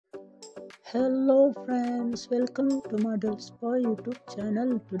Hello friends, welcome to Models Boy YouTube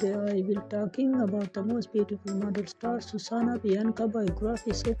channel. Today I will talking about the most beautiful model star Susana Bianca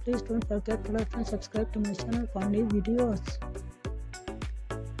Biography. So please don't forget to like and subscribe to my channel for new videos.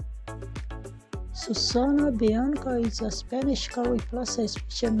 Susana Bianca is a Spanish curvy plus size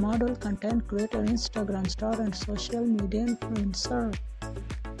fashion model, content creator, Instagram star and social media influencer.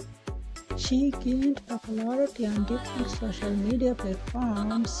 She gained popularity on different social media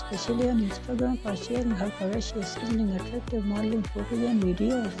platforms, especially on Instagram, for sharing her courageous, sizzling, attractive modeling photos and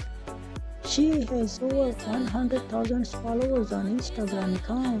videos. She has over 100,000 followers on Instagram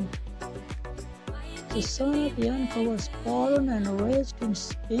account. Susana Bianca was born and raised in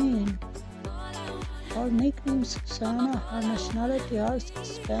Spain. Her nickname Susana, her nationality is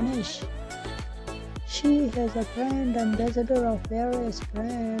Spanish. She has a brand ambassador of various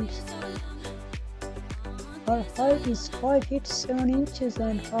brands. Her height is 5 feet 7 inches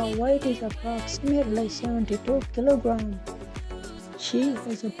and her weight is approximately 72 kilograms. She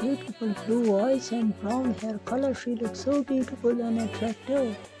has a beautiful blue eyes and brown hair color. She looks so beautiful and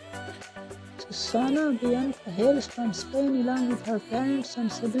attractive. Susana Bianca hails from Spain along with her parents and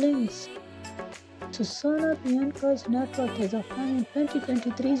siblings. Susana Bianca's net worth as of now in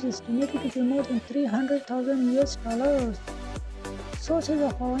 2023 is estimated to be more than $300,000 US. Sources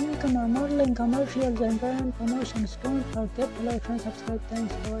of our income are modeling, commercials, and brand promotions. Don't forget to like and subscribe.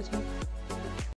 Thanks for watching.